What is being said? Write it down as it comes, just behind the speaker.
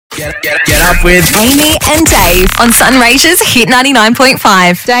Get up with Amy and Dave on Sunraysia's Hit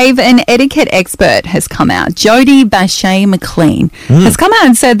 99.5. Dave, an etiquette expert, has come out. Jodie Bache McLean has come out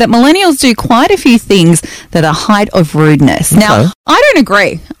and said that millennials do quite a few things that are height of rudeness. Now, I don't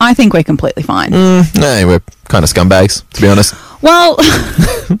agree. I think we're completely fine. No, we're kind of scumbags, to be honest. Well,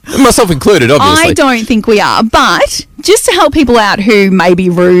 myself included, obviously. I don't think we are, but just to help people out who may be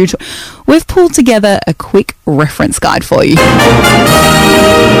rude, we've pulled together a quick reference guide for you.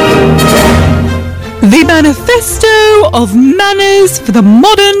 The Manifesto of Manners for the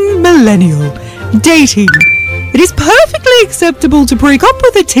Modern Millennial. Dating. It is perfectly acceptable to break up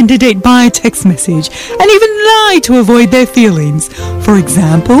with a Tinder date by a text message and even lie to avoid their feelings. For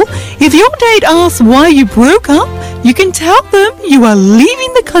example, if your date asks why you broke up, you can tell them you are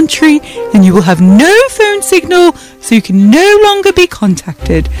leaving the country and you will have no phone signal, so you can no longer be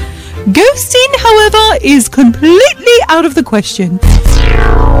contacted. Ghosting, however, is completely out of the question.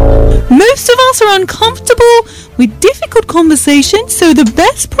 Most of us are uncomfortable with difficult conversations, so the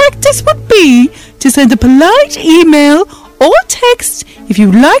best practice would be to send a polite email or text if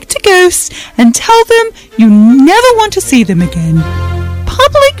you like to ghost and tell them you never want to see them again.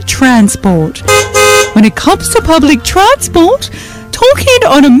 Public transport. When it comes to public transport, talking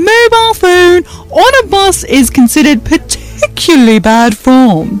on a mobile phone on a bus is considered particularly bad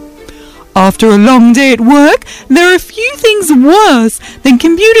form. After a long day at work, there are few things worse than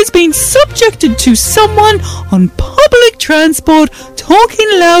commuters being subjected to someone on public transport talking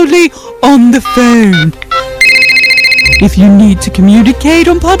loudly on the phone. If you need to communicate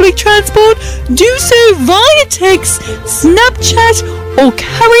on public transport, do so via text, Snapchat, or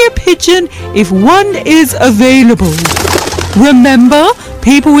carrier pigeon if one is available. Remember,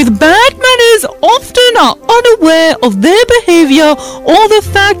 people with bad manners often are unaware of their behavior or the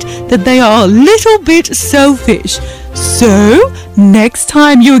fact that they are a little bit selfish. So, next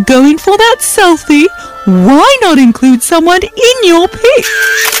time you're going for that selfie, why not include someone in your pic?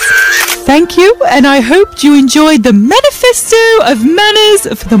 Thank you, and I hope you enjoyed the Manifesto of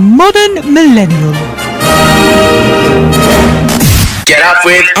Manners for the Modern Millennial. Get up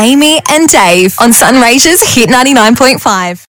with Amy and Dave on Sunraysia's Hit 99.5.